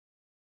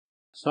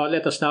So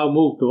let us now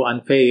move to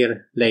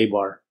unfair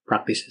labor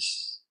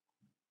practices.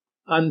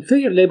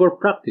 Unfair labor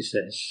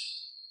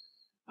practices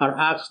are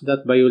acts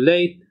that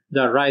violate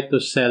the right to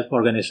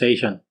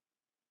self-organization.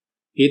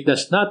 It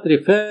does not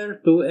refer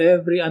to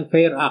every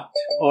unfair act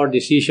or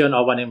decision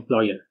of an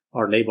employer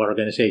or labor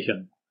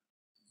organization.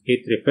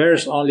 It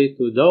refers only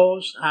to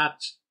those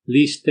acts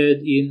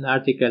listed in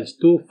Articles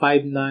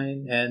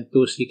 259 and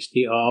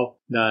 260 of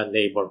the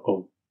Labor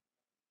Code.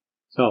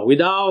 So,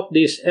 without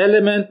this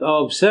element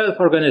of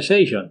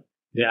self-organization,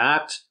 the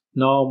acts,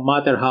 no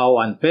matter how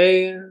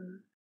unfair,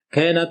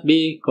 cannot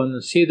be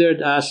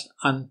considered as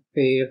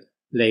unfair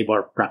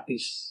labor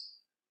practice.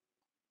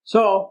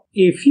 So,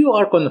 if you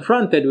are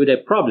confronted with a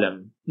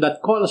problem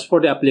that calls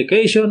for the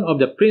application of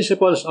the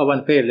principles of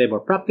unfair labor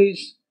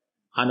practice,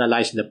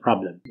 analyze the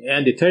problem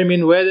and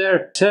determine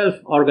whether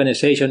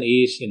self-organization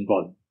is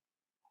involved.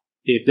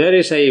 If there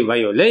is a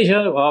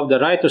violation of the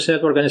right to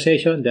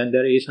self-organization, then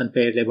there is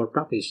unfair labor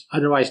practice.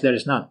 Otherwise, there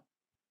is none.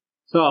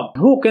 So,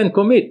 who can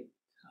commit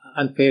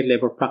unfair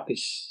labor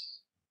practice?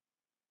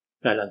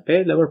 Well,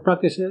 unfair labor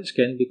practices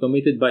can be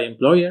committed by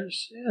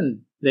employers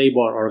and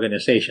labor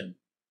organizations.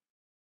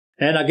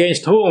 And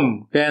against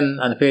whom can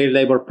unfair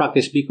labor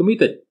practice be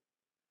committed?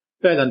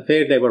 Well,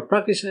 unfair labor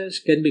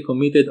practices can be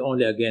committed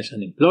only against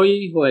an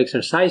employee who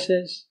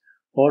exercises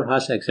or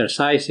has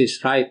exercised his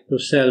right to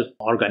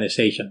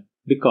self-organization,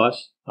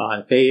 because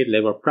unfair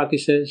labor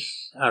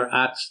practices are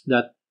acts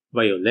that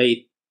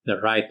violate the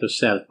right to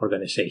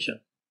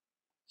self-organization.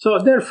 So,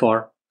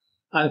 therefore,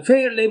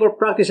 unfair labor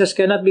practices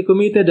cannot be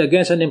committed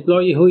against an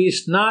employee who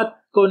is not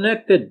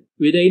connected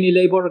with any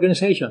labor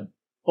organization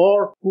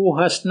or who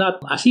has not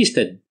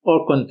assisted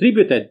or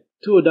contributed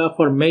to the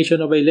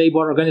formation of a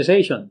labor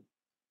organization.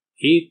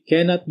 It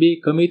cannot be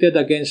committed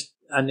against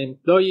an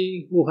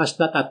employee who has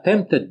not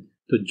attempted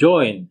to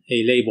join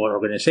a labor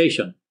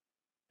organization.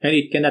 And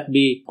it cannot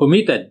be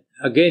committed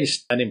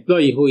against an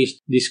employee who is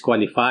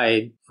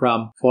disqualified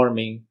from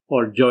forming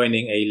or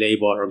joining a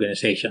labor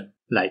organization,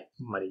 like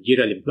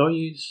managerial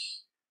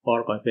employees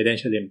or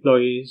confidential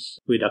employees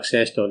with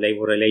access to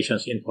labor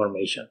relations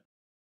information.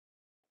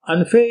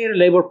 Unfair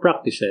labor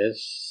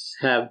practices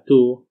have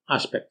two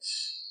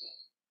aspects: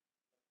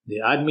 the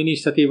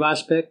administrative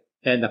aspect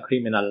and the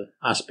criminal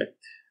aspect.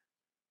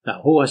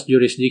 Now, who has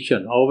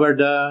jurisdiction over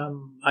the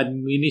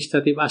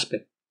administrative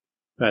aspect?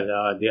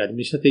 Well, the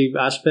administrative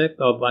aspect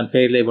of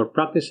unfair labor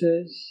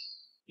practices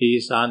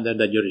is under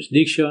the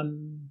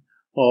jurisdiction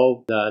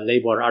of the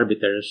labor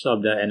arbiters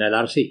of the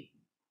NLRC,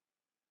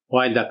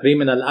 while the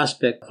criminal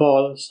aspect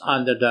falls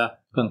under the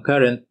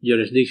concurrent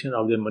jurisdiction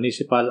of the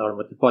municipal or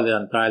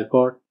metropolitan trial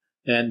court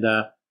and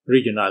the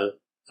regional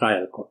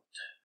trial court.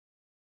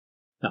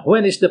 Now,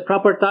 when is the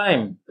proper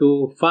time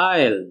to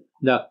file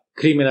the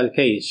criminal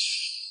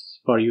case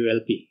for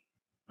ULP?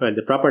 Well,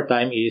 the proper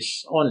time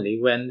is only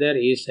when there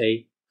is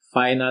a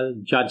final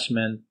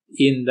judgment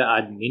in the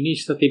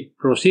administrative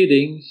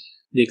proceedings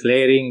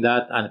declaring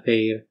that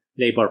unfair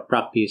labor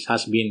practice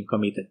has been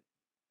committed.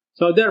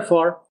 So,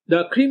 therefore,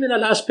 the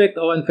criminal aspect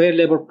of unfair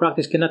labor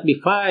practice cannot be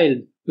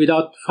filed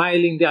without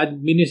filing the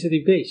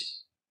administrative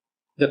case.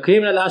 The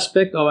criminal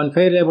aspect of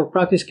unfair labor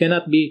practice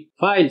cannot be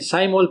filed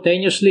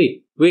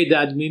simultaneously with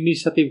the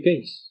administrative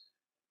case.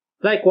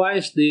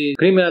 Likewise, the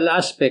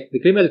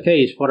criminal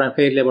case for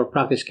unfair labor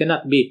practice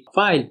cannot be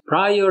filed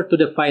prior to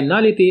the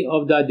finality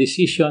of the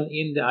decision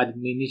in the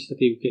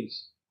administrative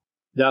case.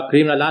 The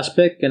criminal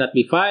aspect cannot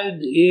be filed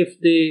if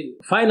the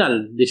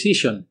final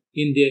decision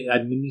in the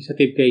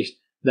administrative case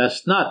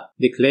does not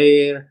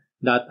declare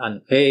that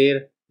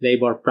unfair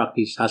labor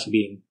practice has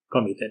been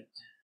committed.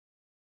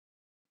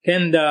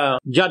 Can the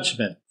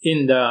judgment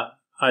in the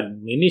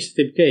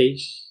administrative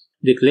case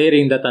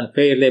declaring that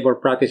unfair labor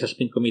practice has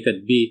been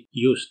committed be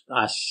used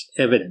as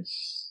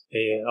evidence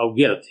of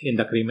guilt in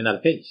the criminal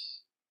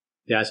case?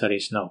 The answer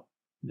is no.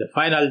 The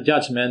final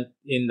judgment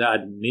in the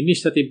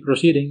administrative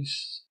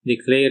proceedings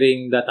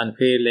declaring that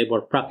unfair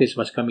labor practice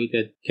was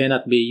committed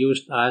cannot be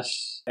used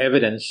as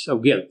evidence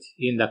of guilt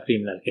in the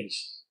criminal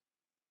case.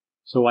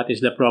 So what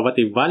is the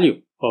probative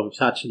value of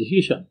such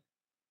decision?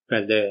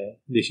 Well, the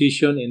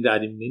decision in the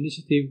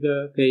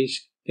administrative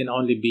case can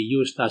only be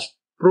used as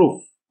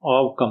proof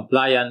of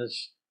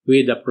compliance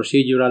with the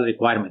procedural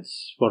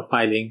requirements for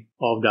filing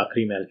of the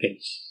criminal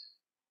case.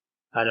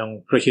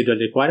 Anong procedural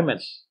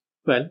requirements?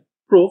 Well,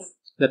 proof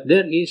that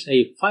there is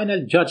a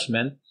final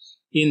judgment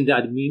in the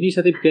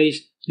administrative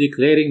case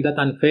declaring that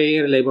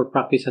unfair labor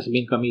practice has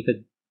been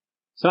committed.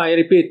 So I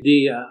repeat,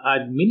 the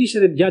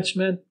administrative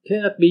judgment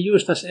cannot be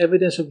used as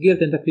evidence of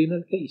guilt in the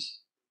criminal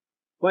case.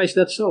 Why is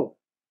that so?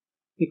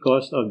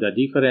 Because of the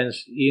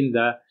difference in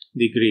the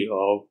degree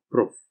of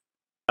proof.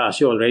 As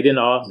you already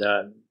know,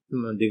 the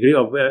degree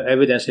of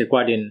evidence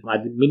required in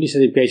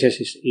administrative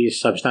cases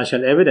is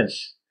substantial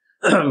evidence.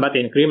 But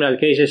in criminal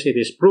cases, it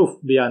is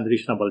proof beyond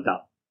reasonable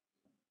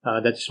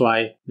doubt. That's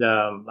why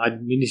the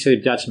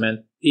administrative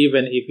judgment,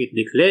 even if it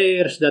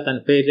declares that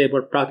unfair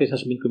labor practice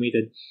has been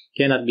committed,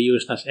 cannot be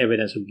used as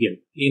evidence of guilt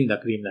in the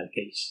criminal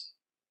case.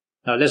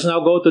 Now, let's now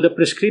go to the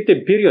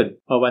prescriptive period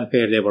of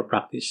unfair labor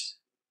practice.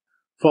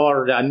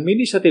 For the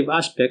administrative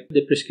aspect,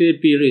 the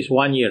prescriptive period is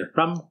 1 year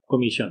from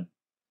commission.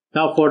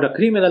 Now, for the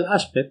criminal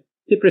aspect,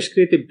 the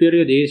prescriptive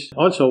period is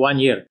also 1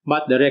 year,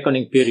 but the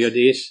reckoning period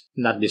is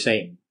not the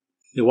same.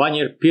 The 1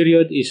 year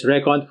period is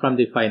reckoned from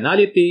the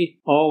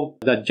finality of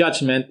the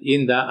judgment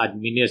in the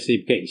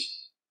administrative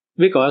case,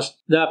 because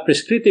the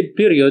prescriptive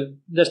period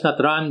does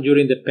not run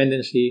during the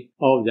pendency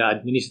of the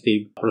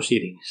administrative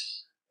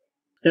proceedings.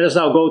 Let us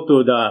now go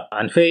to the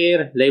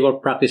unfair labor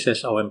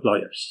practices of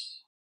employers.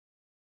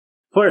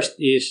 First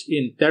is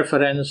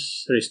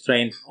interference,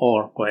 restraint,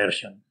 or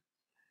coercion.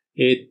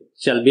 It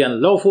shall be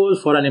unlawful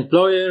for an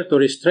employer to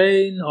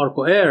restrain or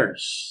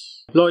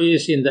coerce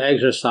employees in the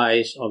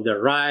exercise of the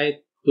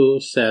right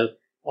to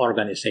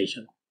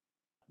self-organization.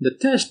 The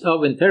test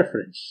of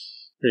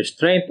interference,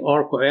 restraint,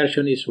 or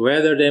coercion is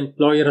whether the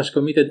employer has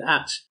committed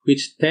acts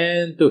which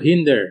tend to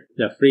hinder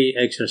the free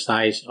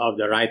exercise of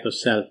the right to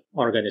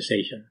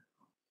self-organization.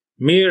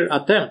 Mere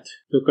attempt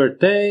to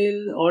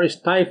curtail or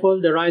stifle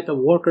the right of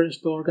workers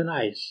to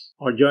organize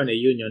or join a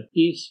union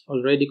is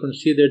already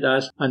considered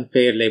as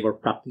unfair labor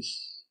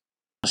practice.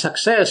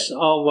 Success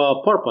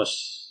of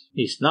purpose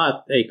is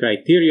not a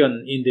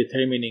criterion in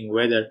determining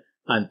whether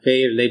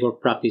unfair labor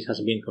practice has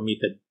been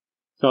committed.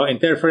 So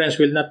interference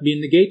will not be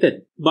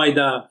negated by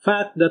the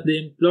fact that the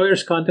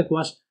employer's conduct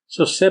was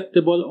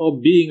susceptible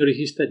of being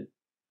resisted.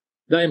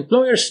 The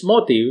employer's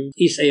motive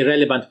is a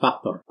relevant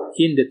factor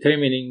in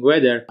determining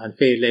whether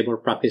unfair labor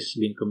practice has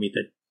been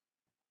committed.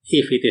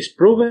 If it is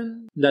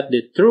proven that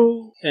the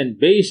true and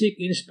basic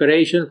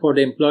inspiration for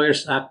the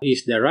employer's act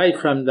is derived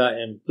from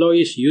the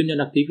employee's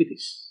union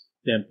activities,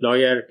 the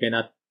employer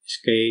cannot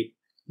escape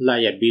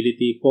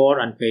liability for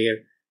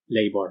unfair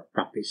labor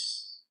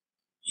practice.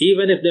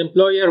 Even if the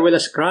employer will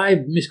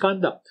ascribe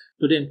misconduct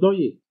to the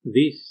employee,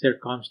 this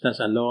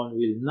circumstance alone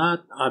will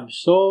not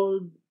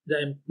absolve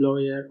the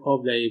employer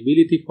of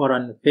liability for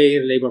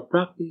unfair labor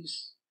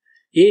practice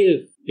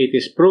if it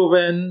is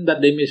proven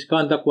that the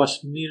misconduct was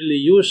merely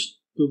used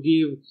to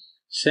give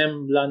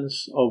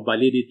semblance of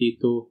validity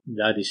to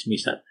the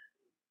dismissal.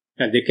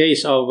 And the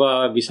case of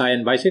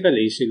Visayan Bicycle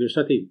is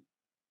illustrative.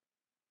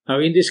 Now,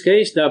 in this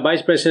case, the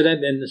Vice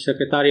President and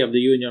Secretary of the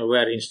Union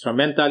were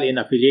instrumental in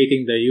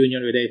affiliating the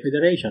union with a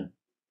federation.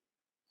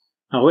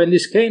 Now, when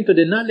this came to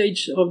the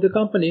knowledge of the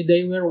company,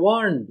 they were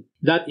warned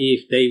that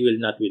if they will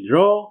not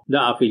withdraw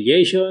the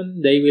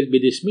affiliation, they will be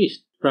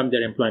dismissed from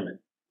their employment.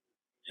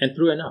 And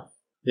true enough,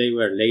 they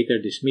were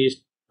later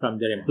dismissed from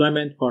their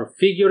employment for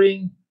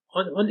figuring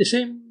on the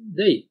same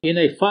day in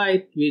a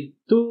fight with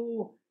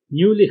two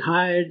newly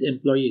hired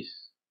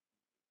employees.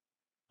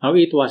 Now,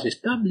 it was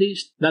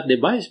established that the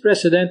Vice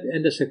President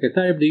and the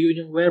Secretary of the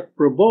Union were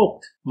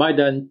provoked by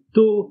the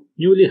two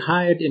newly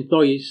hired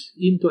employees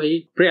into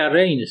a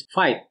prearranged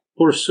fight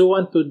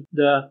pursuant to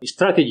the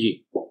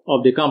strategy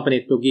of the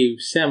company to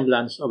give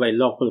semblance of a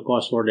lawful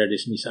cause for their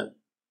dismissal.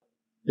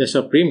 The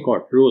Supreme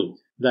Court ruled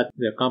that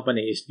the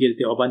company is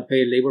guilty of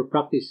unfair labor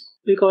practice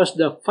because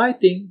the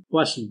fighting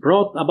was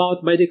brought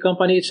about by the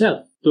company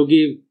itself to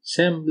give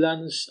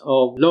semblance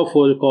of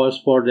lawful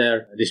cause for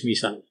their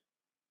dismissal.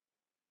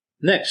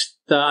 Next,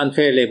 the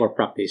unfair labor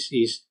practice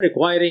is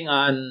requiring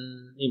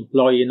an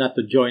employee not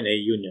to join a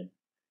union.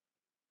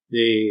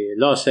 The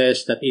law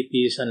says that it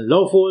is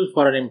unlawful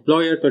for an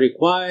employer to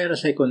require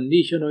as a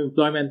condition of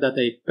employment that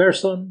a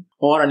person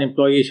or an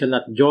employee shall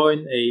not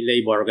join a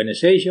labor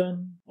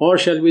organization or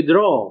shall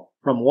withdraw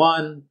from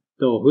one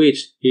to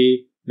which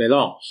he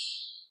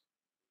belongs.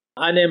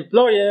 An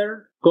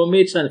employer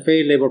commits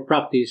unfair labor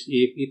practice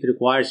if it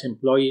requires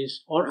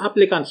employees or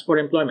applicants for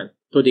employment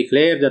to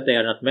declare that they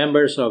are not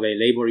members of a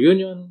labor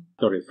union,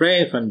 to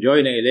refrain from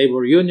joining a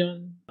labor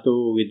union,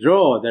 to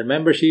withdraw their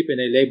membership in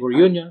a labor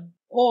union,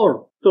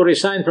 or to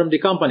resign from the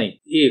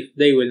company if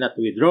they will not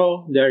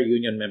withdraw their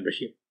union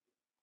membership.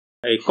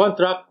 A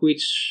contract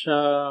which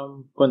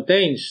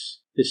contains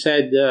the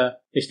said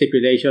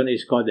stipulation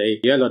is called a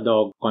yellow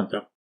dog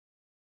contract.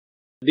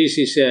 This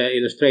is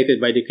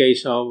illustrated by the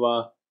case of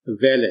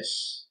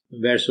Veles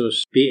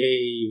versus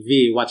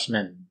PAV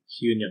Watchmen's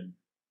Union.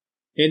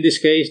 In this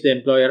case, the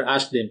employer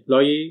asked the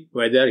employee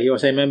whether he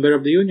was a member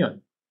of the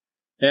union.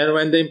 And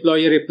when the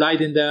employee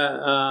replied in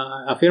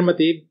the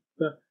affirmative,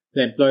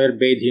 the employer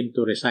bade him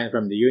to resign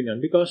from the union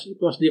because it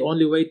was the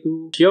only way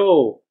to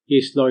show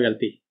his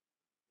loyalty.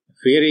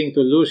 Fearing to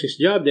lose his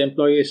job, the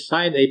employee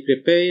signed a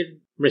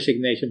prepared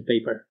resignation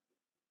paper.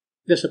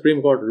 The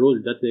Supreme Court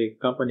ruled that the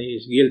company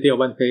is guilty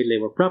of unfair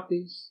labor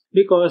practice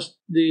because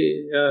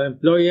the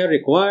employer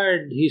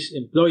required his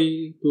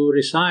employee to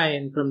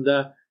resign from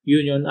the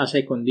union as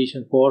a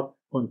condition for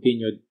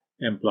continued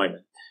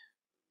employment.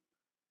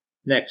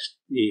 Next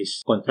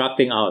is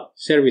contracting out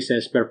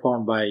services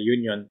performed by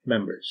union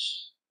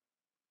members.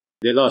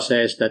 The law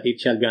says that it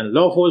shall be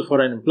unlawful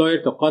for an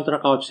employer to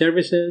contract out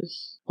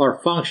services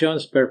or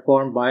functions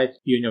performed by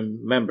union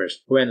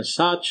members when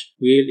such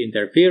will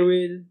interfere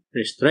with,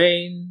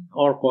 restrain,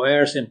 or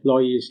coerce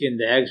employees in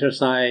the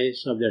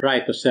exercise of their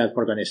right to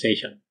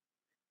self-organization.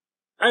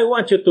 I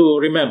want you to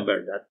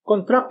remember that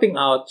contracting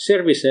out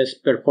services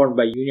performed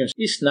by unions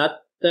is not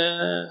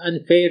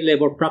unfair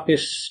labor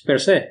practice per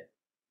se.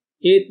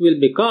 It will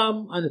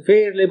become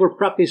unfair labor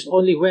practice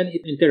only when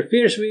it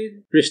interferes with,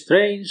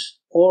 restrains,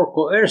 or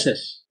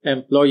coerces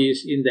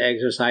employees in the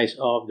exercise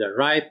of the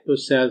right to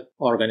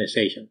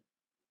self-organization.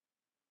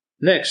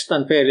 Next,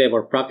 unfair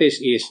labor practice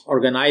is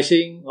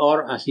organizing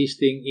or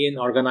assisting in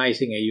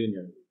organizing a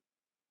union.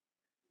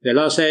 The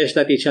law says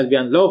that it shall be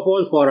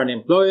unlawful for an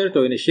employer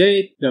to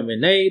initiate,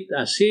 nominate,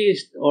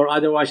 assist, or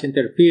otherwise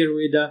interfere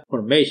with the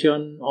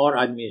formation or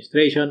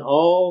administration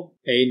of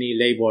any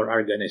labor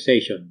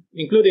organization,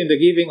 including the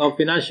giving of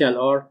financial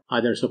or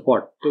other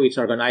support to its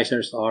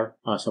organizers or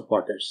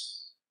supporters.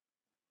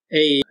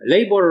 A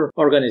labor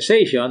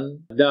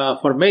organization, the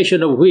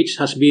formation of which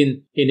has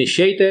been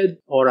initiated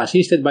or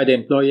assisted by the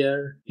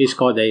employer, is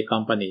called a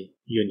company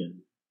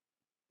union.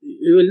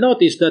 You will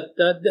notice that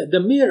the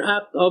mere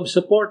act of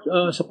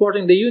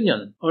supporting the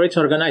union or its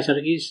organizer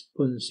is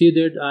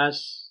considered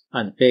as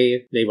unfair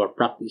labor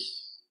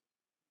practice.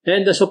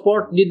 And the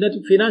support need not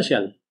be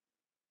financial.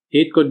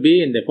 It could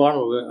be in the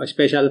form of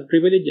special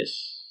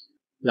privileges,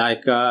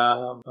 like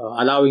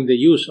allowing the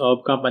use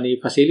of company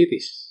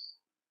facilities.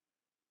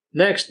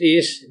 Next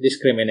is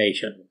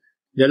discrimination.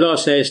 The law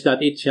says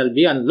that it shall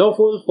be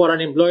unlawful for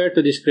an employer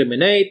to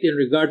discriminate in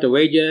regard to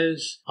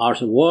wages,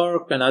 hours of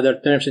work, and other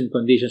terms and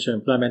conditions of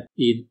employment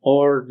in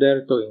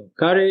order to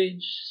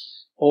encourage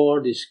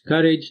or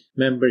discourage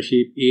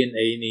membership in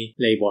any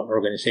labor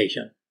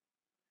organization.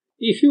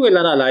 If you will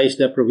analyze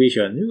the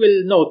provision, you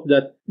will note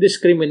that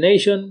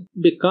discrimination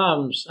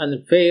becomes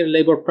unfair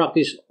labor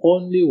practice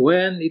only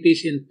when it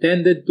is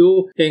intended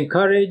to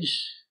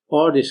encourage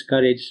or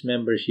discourage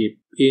membership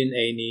in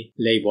any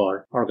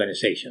labor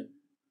organization.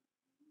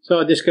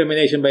 So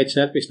discrimination by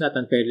itself is not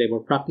unfair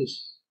labor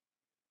practice.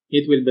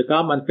 It will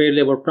become unfair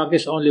labor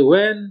practice only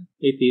when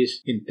it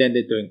is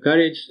intended to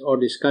encourage or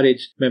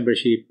discourage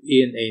membership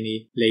in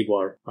any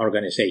labor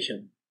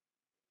organization.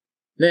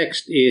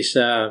 Next is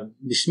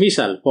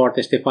dismissal for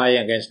testifying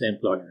against the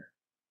employer.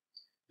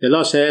 The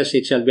law says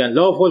it shall be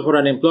unlawful for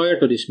an employer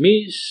to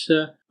dismiss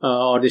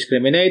or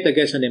discriminate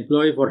against an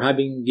employee for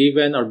having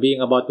given or being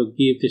about to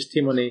give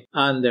testimony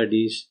under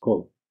this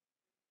code.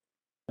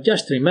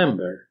 Just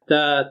remember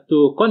that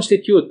to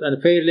constitute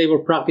unfair labor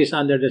practice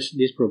under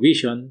this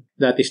provision,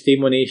 the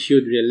testimony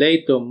should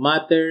relate to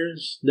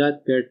matters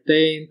that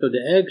pertain to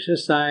the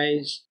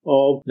exercise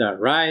of the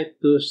right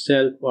to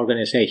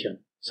self-organization,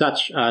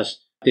 such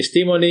as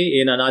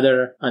testimony in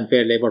another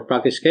unfair labor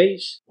practice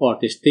case, or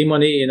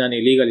testimony in an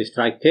illegal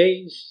strike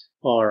case,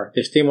 or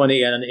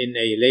testimony in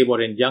a labor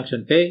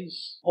injunction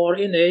case, or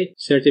in a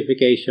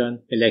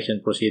certification election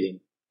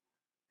proceeding.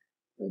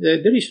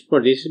 The reason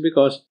for this is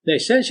because the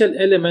essential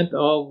element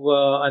of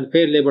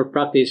unfair labor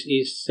practice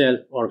is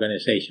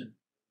self-organization,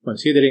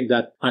 considering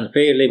that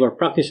unfair labor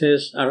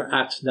practices are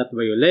acts that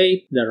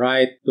violate the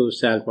right to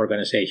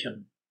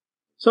self-organization.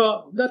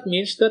 So that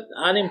means that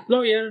an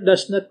employer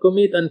does not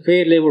commit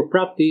unfair labor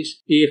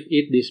practice if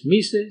it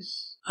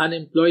dismisses an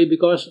employee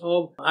because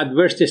of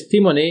adverse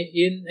testimony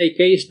in a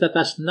case that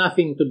has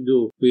nothing to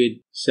do with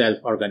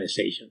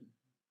self-organization.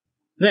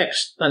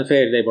 Next,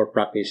 unfair labor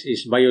practice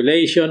is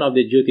violation of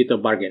the duty to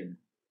bargain.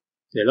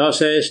 The law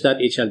says that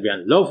it shall be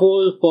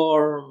unlawful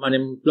for an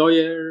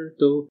employer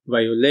to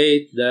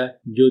violate the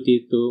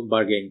duty to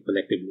bargain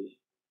collectively.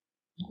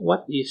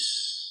 What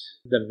is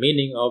the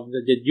meaning of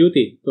the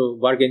duty to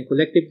bargain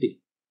collectively?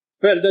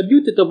 Well, the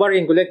duty to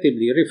bargain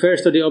collectively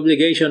refers to the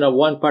obligation of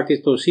one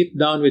party to sit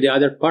down with the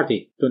other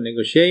party to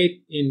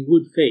negotiate in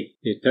good faith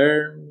the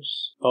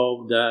terms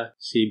of the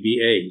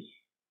CBA.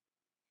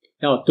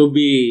 Now, to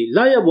be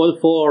liable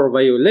for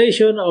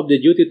violation of the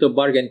duty to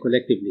bargain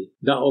collectively,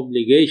 the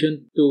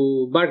obligation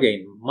to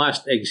bargain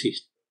must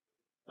exist.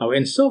 Now,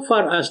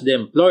 insofar as the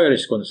employer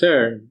is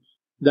concerned,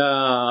 the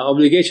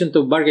obligation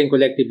to bargain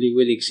collectively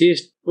will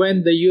exist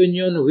when the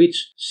union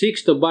which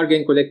seeks to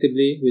bargain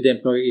collectively with the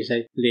employee is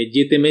a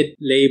legitimate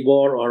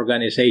labor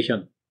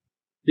organization.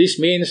 This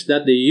means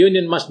that the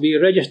union must be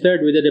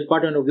registered with the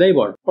Department of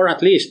Labor, or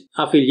at least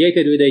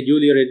affiliated with a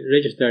duly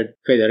registered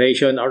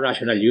federation or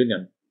national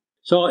union.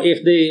 So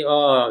if the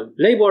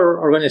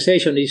labor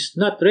organization is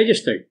not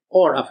registered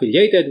or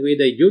affiliated with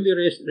a duly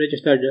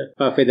registered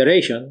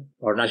federation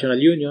or national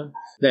union,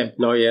 the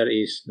employer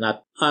is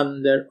not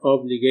under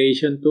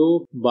obligation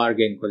to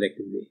bargain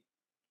collectively.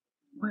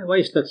 Why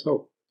is that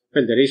so?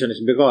 Well, the reason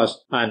is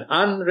because an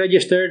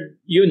unregistered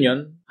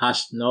union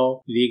has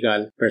no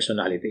legal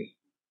personality.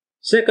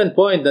 Second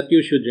point that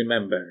you should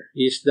remember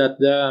is that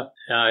the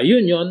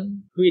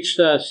union which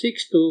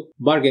seeks to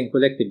bargain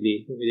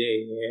collectively with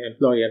the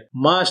employer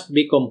must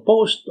be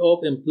composed of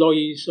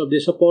employees of the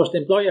supposed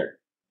employer.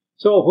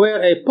 So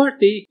where a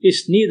party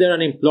is neither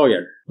an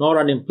employer nor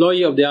an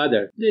employee of the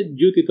other, the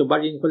duty to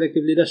bargain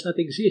collectively does not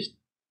exist.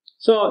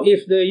 So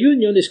if the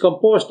union is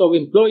composed of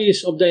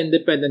employees of the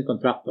independent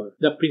contractor,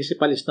 the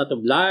principal is not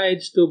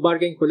obliged to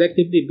bargain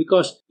collectively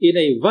because in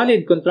a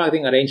valid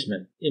contracting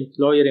arrangement,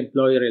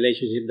 employer-employee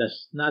relationship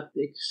does not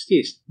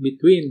exist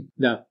between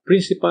the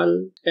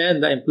principal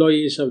and the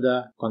employees of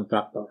the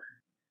contractor.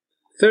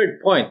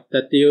 third point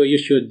that you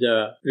should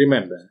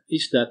remember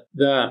is that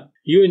the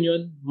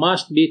union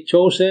must be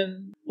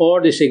chosen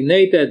or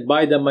designated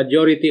by the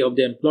majority of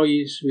the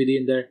employees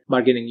within their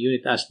bargaining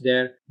unit as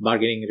their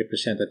bargaining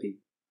representative.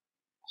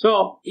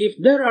 So, if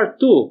there are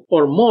two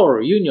or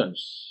more unions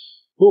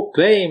who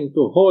claim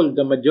to hold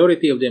the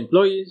majority of the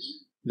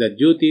employees, the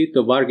duty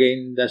to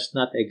bargain does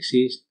not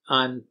exist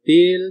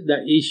until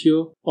the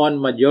issue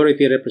on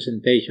majority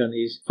representation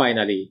is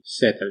finally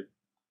settled.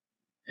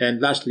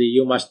 And lastly,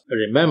 you must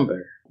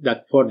remember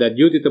that for the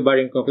duty to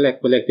bargain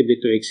collectively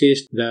to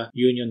exist, the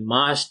union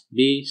must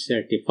be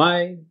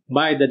certified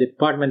by the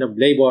Department of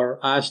Labor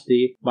as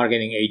the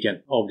bargaining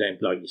agent of the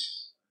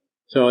employees.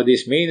 So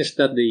this means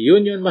that the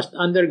union must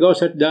undergo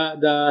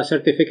the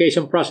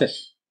certification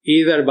process,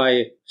 either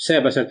by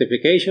SEBA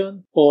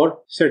certification or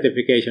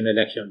certification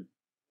election.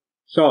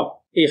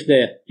 So, if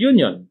the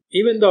union,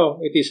 even though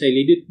it is a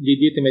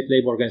legitimate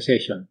labor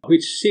organization,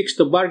 which seeks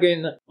to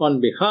bargain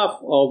on behalf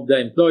of the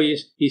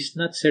employees, is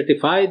not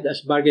certified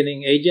as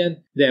bargaining agent,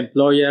 the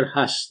employer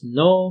has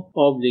no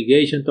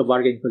obligation to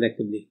bargain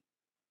collectively.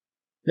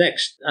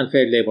 Next,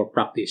 unfair labor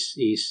practice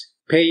is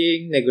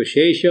paying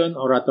negotiation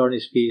or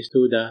attorney's fees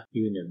to the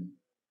union.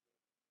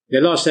 The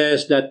law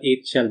says that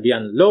it shall be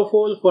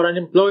unlawful for an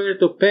employer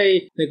to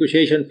pay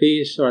negotiation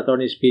fees or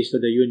attorney's fees to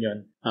the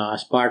union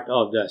as part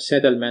of the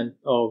settlement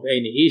of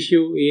any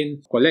issue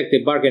in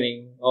collective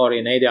bargaining or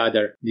in any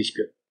other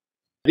dispute.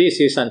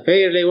 This is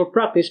unfair labor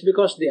practice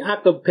because the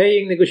act of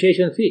paying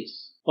negotiation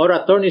fees or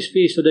attorney's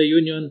fees to the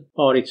union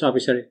or its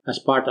officer as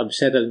part of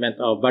settlement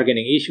of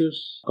bargaining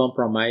issues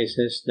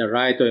compromises the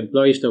right of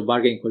employees to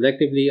bargain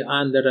collectively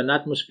under an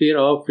atmosphere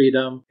of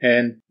freedom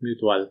and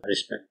mutual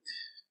respect.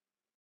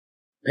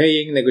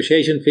 Paying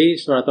negotiation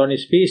fees or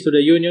attorney's fees to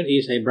the union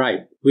is a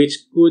bribe,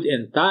 which could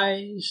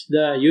entice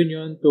the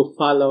union to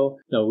follow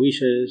the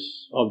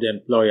wishes of the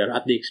employer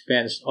at the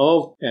expense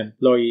of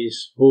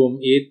employees whom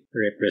it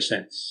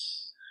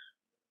represents.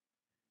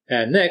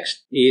 And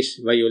next is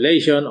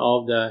violation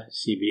of the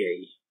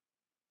CBA.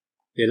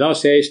 The law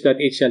says that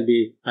it shall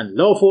be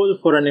unlawful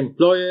for an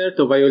employer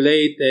to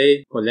violate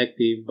a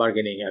collective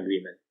bargaining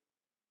agreement.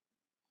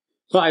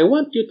 So I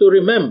want you to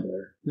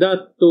remember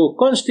that to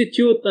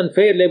constitute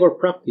unfair labor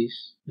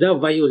practice, the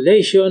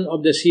violation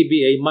of the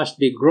CBA must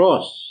be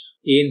gross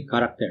in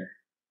character.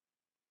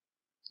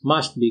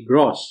 Must be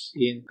gross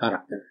in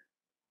character.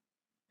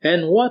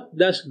 And what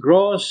does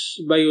gross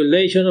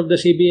violation of the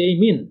CBA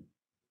mean?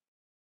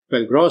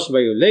 Well, gross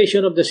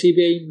violation of the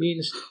CBA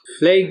means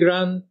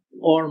flagrant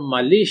or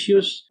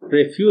malicious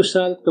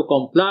refusal to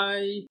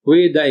comply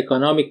with the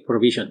economic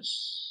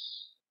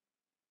provisions.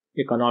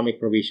 Economic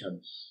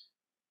provisions.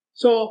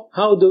 So,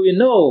 how do we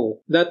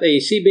know that a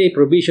CBA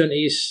provision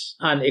is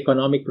an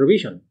economic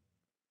provision?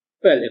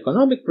 Well,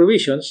 economic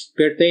provisions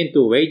pertain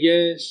to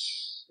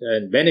wages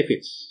and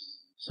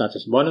benefits, such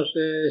as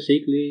bonuses,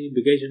 sick leave,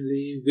 vacation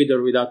leave, with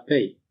or without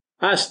pay,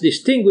 as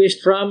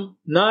distinguished from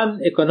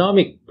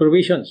non-economic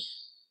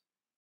provisions.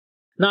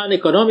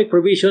 Non-economic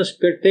provisions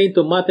pertain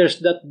to matters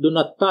that do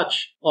not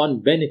touch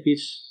on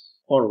benefits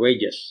or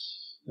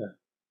wages.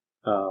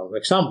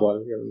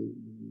 Example,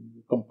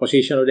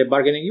 composition of the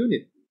bargaining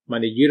unit,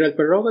 managerial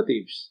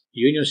prerogatives,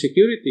 union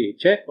security,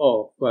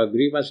 check-off,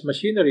 grievance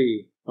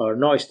machinery, or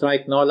no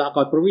strike, no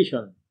lockout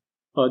provision.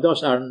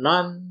 Those are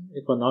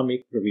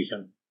non-economic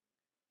provisions.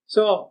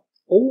 So,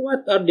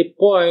 what are the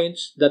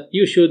points that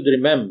you should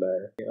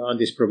remember on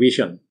this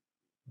provision?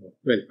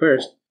 Well,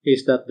 first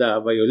is that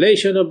the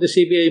violation of the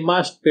CBA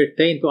must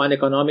pertain to an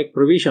economic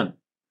provision.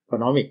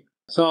 Economic.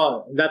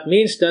 So, that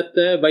means that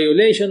the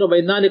violation of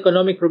a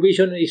non-economic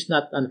provision is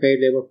not unfair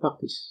labor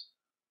practice.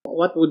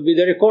 What would be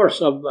the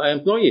recourse of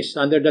employees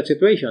under that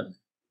situation?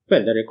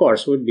 Well, the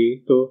recourse would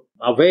be to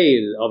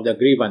avail of the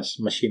grievance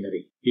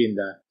machinery in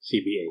the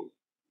CBA.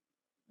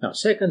 Now,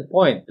 second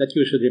point that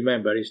you should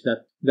remember is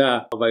that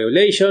the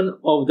violation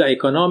of the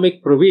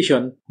economic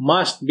provision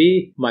must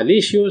be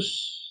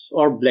malicious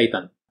or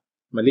blatant.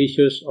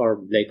 Malicious or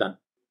blatant.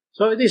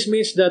 So this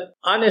means that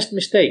honest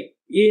mistake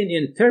in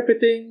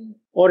interpreting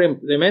or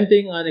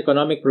implementing an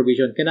economic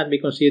provision cannot be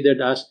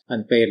considered as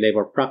unfair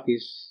labor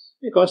practice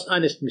because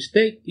honest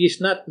mistake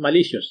is not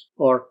malicious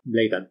or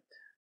blatant.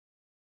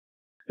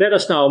 Let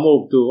us now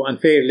move to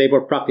unfair labor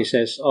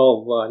practices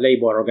of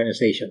labor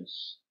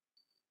organizations.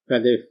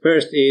 Well, the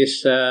first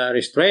is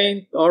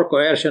restraint or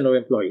coercion of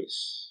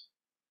employees.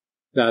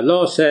 The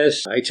law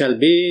says it shall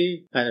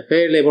be an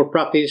unfair labor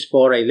practice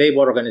for a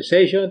labor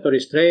organization to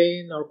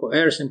restrain or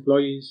coerce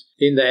employees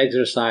in the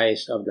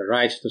exercise of the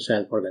rights to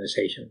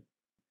self-organization.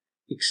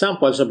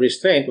 Examples of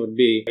restraint would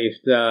be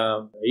if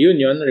the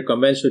union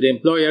recommends to the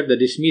employer the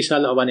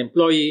dismissal of an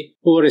employee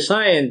who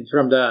resigned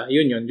from the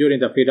union during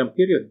the freedom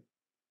period.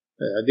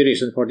 The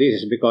reason for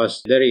this is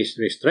because there is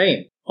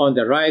restraint on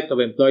the right of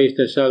employees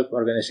to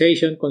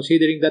self-organization,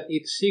 considering that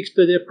it seeks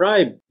to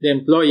deprive the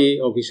employee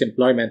of his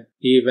employment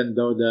even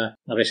though the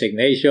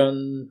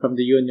resignation from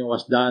the union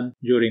was done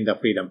during the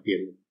freedom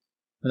period.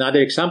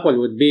 Another example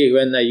would be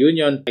when a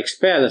union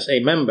expels a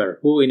member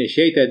who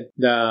initiated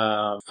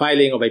the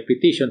filing of a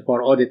petition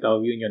for audit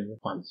of union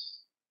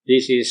funds.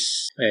 This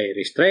is a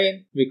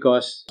restraint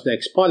because the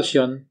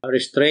expulsion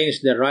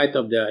restrains the right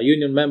of the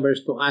union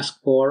members to ask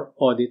for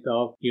audit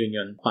of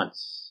union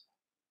funds.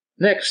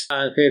 Next,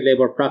 unfair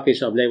labor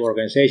practice of labor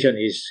organization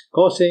is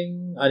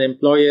causing an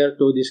employer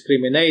to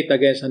discriminate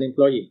against an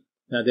employee.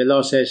 Now, the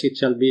law says it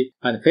shall be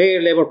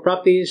unfair labor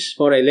practice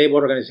for a labor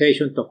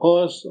organization to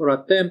cause or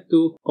attempt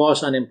to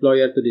cause an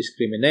employer to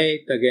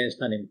discriminate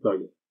against an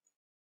employee.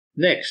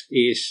 Next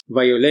is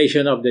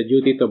violation of the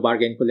duty to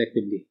bargain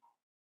collectively.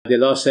 The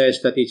law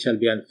says that it shall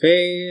be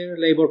unfair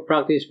labor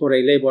practice for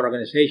a labor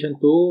organization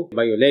to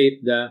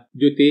violate the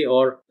duty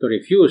or to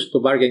refuse to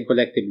bargain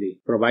collectively,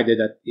 provided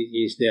that it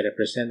is the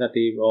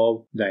representative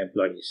of the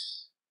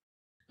employees.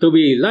 To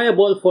be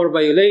liable for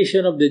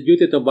violation of the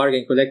duty to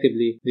bargain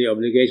collectively, the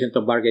obligation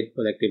to bargain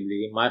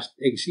collectively must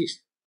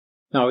exist.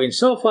 Now,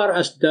 insofar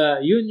as the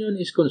union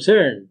is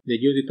concerned, the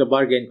duty to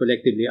bargain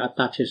collectively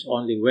attaches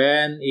only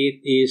when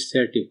it is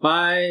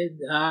certified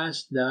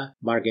as the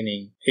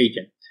bargaining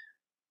agent.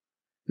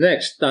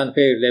 Next,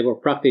 unfair labor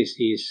practice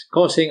is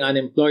causing an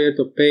employer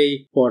to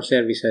pay for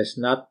services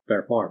not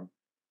performed.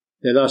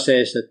 The law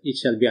says that it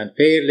shall be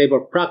unfair labor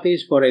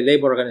practice for a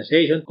labor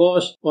organization to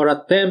cause or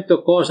attempt to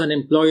cause an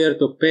employer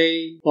to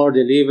pay or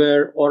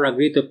deliver or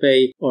agree to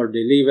pay or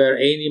deliver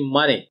any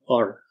money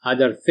or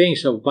other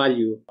things of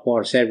value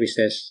for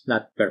services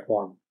not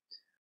performed.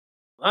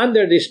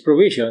 Under this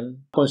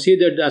provision,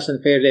 considered as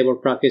unfair labor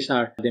practice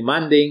are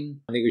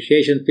demanding a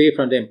negotiation fee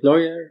from the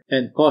employer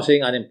and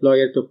causing an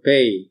employer to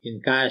pay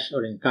in cash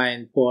or in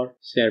kind for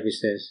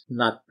services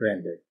not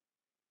rendered.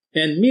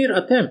 And mere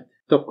attempt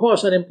to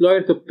cause an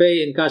employer to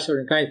pay in cash or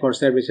in kind for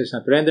services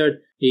not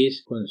rendered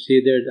is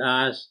considered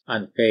as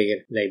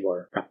unfair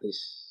labor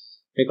practice.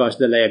 Because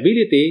the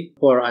liability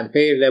for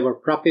unfair labor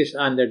practice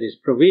under this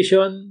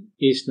provision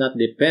is not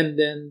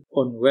dependent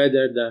on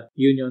whether the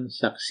union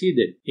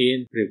succeeded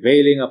in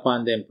prevailing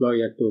upon the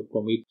employer to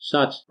commit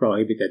such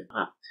prohibited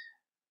act.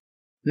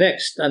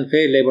 Next,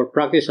 unfair labor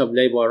practice of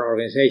labor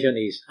organization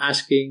is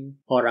asking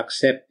or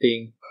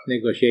accepting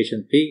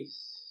negotiation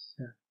fees.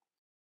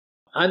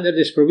 Under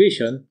this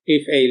provision,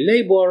 if a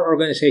labor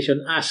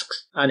organization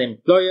asks an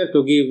employer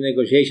to give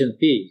negotiation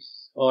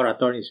fees or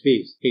attorney's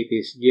fees, it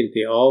is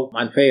guilty of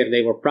unfair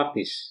labor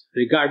practice,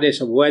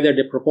 regardless of whether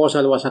the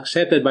proposal was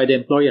accepted by the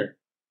employer.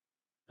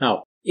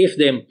 Now, if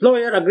the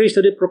employer agrees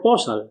to the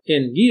proposal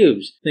and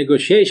gives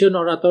negotiation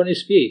or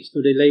attorney's fees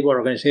to the labor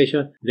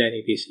organization, then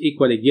it is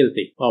equally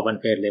guilty of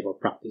unfair labor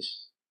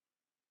practice.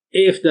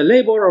 If the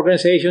labor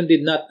organization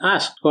did not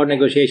ask for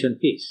negotiation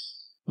fees,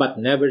 but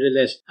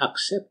nevertheless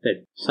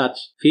accepted such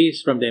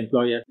fees from the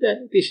employer,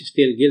 then it is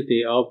still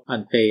guilty of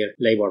unfair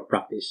labor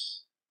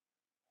practice.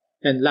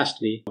 And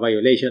lastly,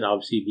 violation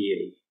of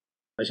CBA.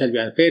 It shall be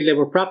unfair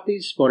labor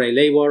practice for a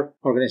labor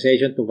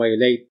organization to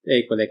violate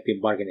a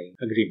collective bargaining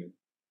agreement.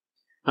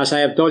 As I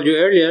have told you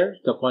earlier,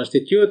 to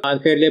constitute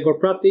unfair labor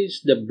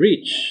practice, the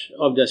breach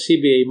of the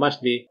CBA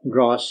must be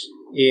gross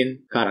in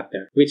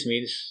character, which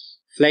means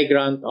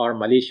flagrant or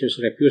malicious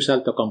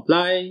refusal to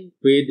comply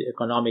with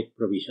economic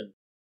provision.